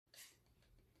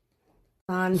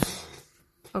On.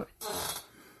 Oh.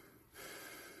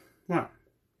 What?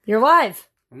 You're live.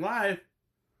 I'm live.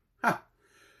 Ha!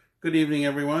 Good evening,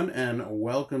 everyone, and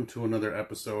welcome to another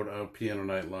episode of Piano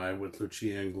Night Live with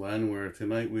Lucia and Glenn, where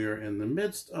tonight we are in the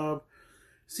midst of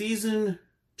Season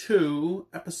 2,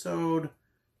 Episode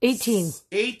 18.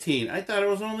 18. I thought it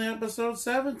was only Episode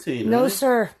 17. No, really?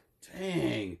 sir.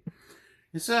 Dang.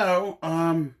 So,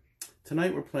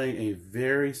 tonight we're playing a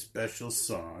very special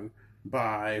song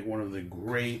by one of the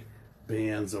great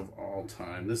bands of all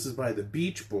time. This is by the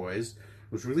Beach Boys.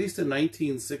 It was released in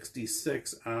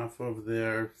 1966 off of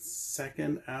their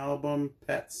second album,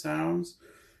 Pet Sounds,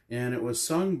 and it was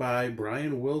sung by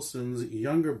Brian Wilson's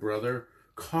younger brother,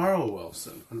 Carl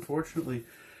Wilson. Unfortunately,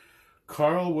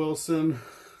 Carl Wilson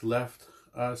left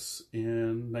us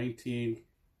in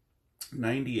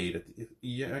 1998 at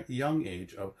the young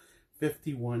age of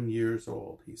 51 years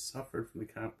old. He suffered from the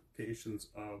complications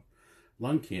of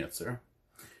lung cancer.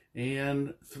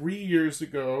 And 3 years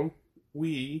ago,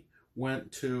 we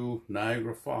went to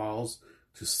Niagara Falls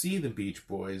to see the Beach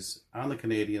Boys on the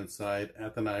Canadian side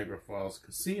at the Niagara Falls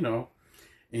Casino.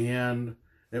 And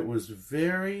it was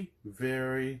very,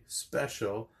 very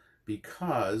special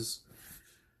because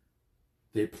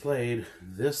they played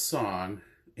this song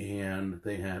and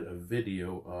they had a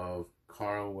video of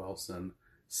Carl Wilson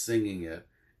singing it,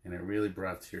 and it really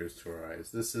brought tears to our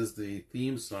eyes. This is the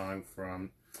theme song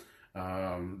from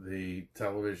the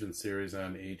television series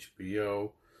on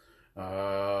HBO,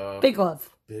 Big Love.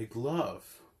 Big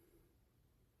Love.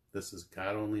 This is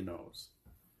God Only Knows.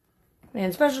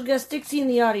 Man, special guest Dixie in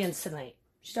the audience tonight.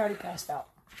 She's already passed out.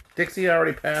 Dixie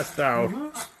already passed out.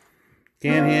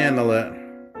 Can't handle it.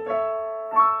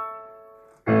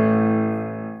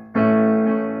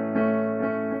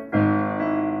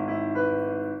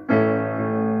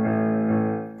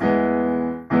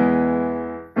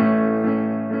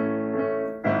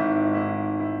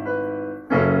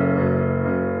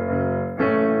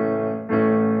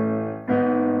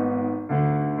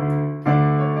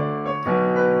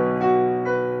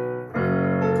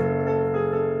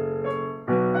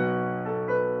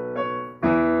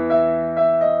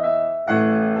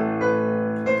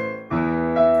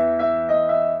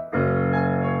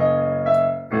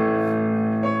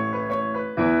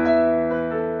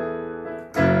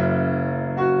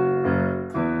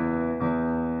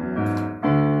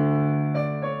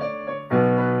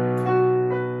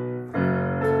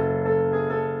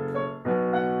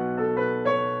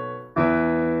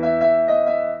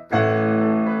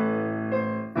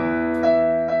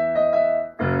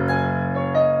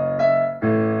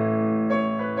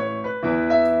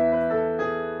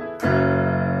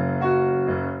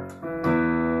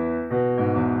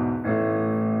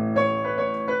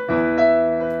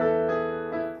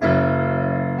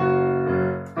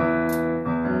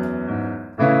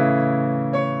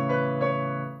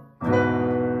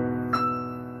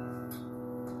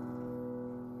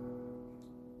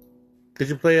 Did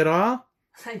you play it all?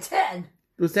 I did.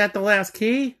 Was that the last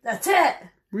key? That's it.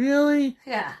 Really?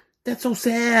 Yeah. That's so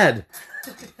sad.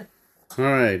 All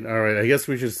right. I guess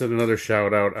we should send another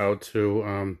shout out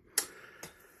to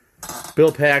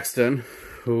Bill Paxton,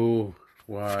 who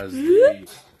was the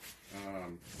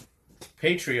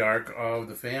patriarch of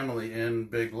the family in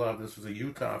Big Love. This was a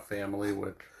Utah family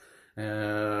with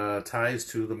ties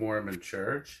to the Mormon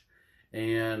Church.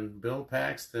 And Bill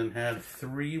Paxton had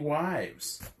 3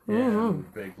 wives in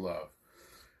Big Love.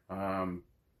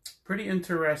 Pretty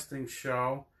interesting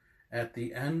show. At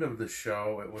the end of the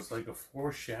show, it was like a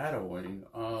foreshadowing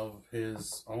of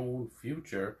his own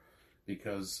future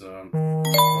because,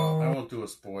 well, I won't do a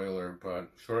spoiler,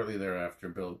 but shortly thereafter,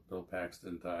 Bill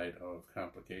Paxton died of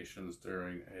complications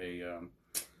during a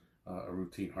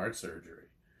routine heart surgery.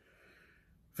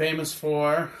 Famous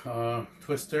for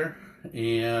Twister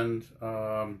and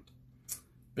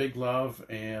Big Love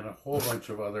and a whole bunch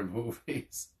of other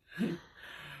movies. We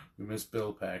miss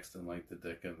Bill Paxton like the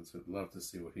Dickens. We'd love to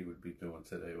see what he would be doing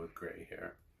today with gray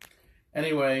hair.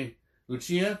 Anyway,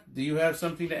 Lucia, do you have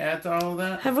something to add to all of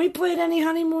that? Have we played any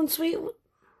Honeymoon Suite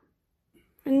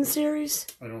in the series?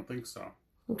 I don't think so.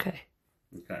 Okay.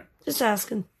 Okay. Just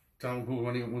asking. Tell them who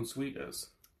Honeymoon Suite is.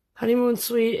 Honeymoon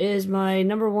Suite is my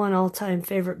 #1 all-time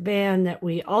favorite band that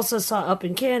we also saw up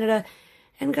in Canada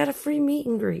and got a free meet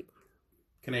and greet.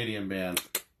 Canadian band.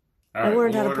 I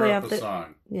learned how to play off off the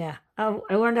song. Yeah,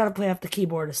 I learned how to play off the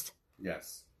keyboardist.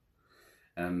 Yes.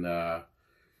 And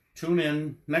tune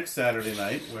in next Saturday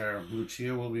night where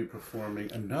Lucia will be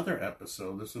performing another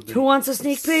episode. This will be Who Wants a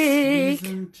Sneak Peek?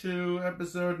 Season 2,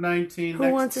 episode 19. Who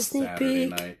Wants a Sneak Saturday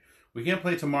Peek? night. We can't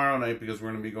play tomorrow night because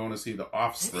we're going to be going to see The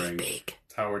Offspring.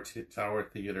 Tower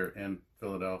Theater in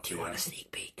Philadelphia. Do you want a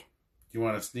sneak peek? Do you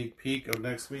want a sneak peek of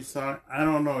next week's song? I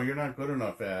don't know. You're not good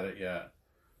enough at it yet.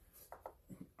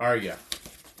 Are you?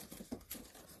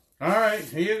 All right,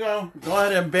 here you go. Go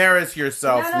ahead and embarrass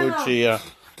yourself, Lucia.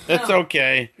 No. It's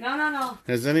okay. No.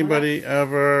 Has anybody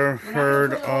ever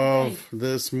heard of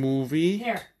this movie?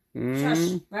 Here.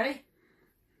 Shush. Ready?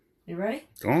 You ready?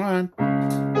 Go on.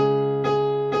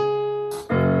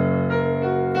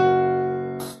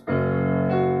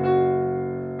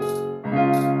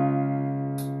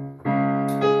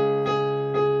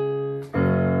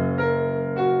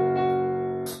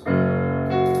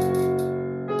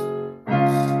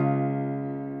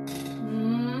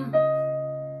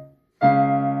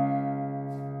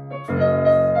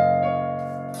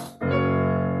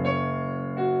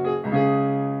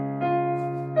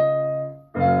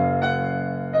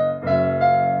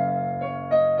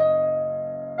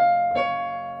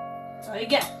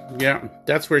 Yeah,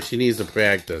 that's where she needs to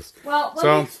practice. Well, let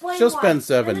me explain she'll why. spend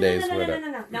 7 days with it.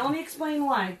 No. Now let me explain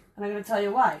why, and I'm going to tell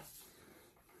you why.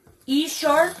 E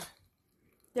sharp,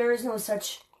 there is no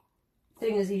such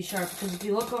thing as E sharp, because if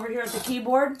you look over here at the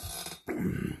keyboard,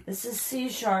 this is C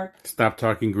sharp. Stop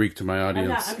talking Greek to my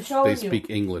audience. I'm showing you. They speak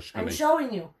English. I'm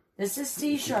showing you. This is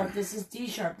C sharp. This is D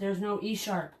sharp. There's no E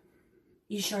sharp.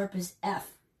 E sharp is F.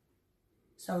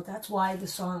 So that's why the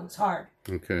song is hard.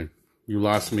 Okay. You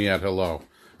lost me at hello.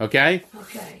 Okay?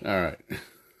 Okay. All right.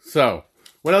 So,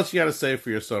 what else you got to say for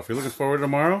yourself? You looking forward to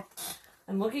tomorrow?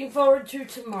 I'm looking forward to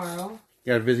tomorrow.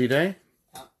 You got a busy day?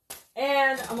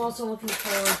 And I'm also looking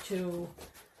forward to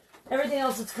everything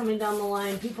else that's coming down the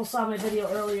line. People saw my video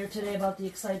earlier today about the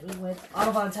excitement with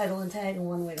Autobahn Title and Tag and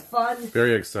One Way to Fun.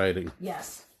 Very exciting.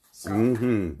 Yes. So,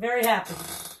 very happy.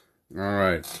 All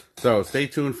right. So, stay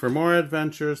tuned for more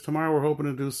adventures. Tomorrow we're hoping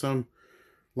to do some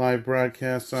live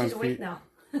broadcasts on... She's awake now.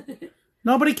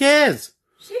 Nobody cares.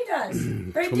 She does.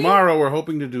 Tomorrow we're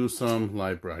hoping to do some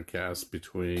live broadcasts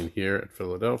between here at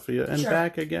Philadelphia and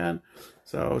back again.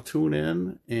 So tune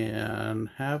in and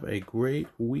have a great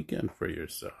weekend for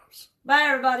yourselves. Bye,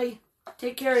 everybody.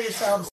 Take care of yourselves.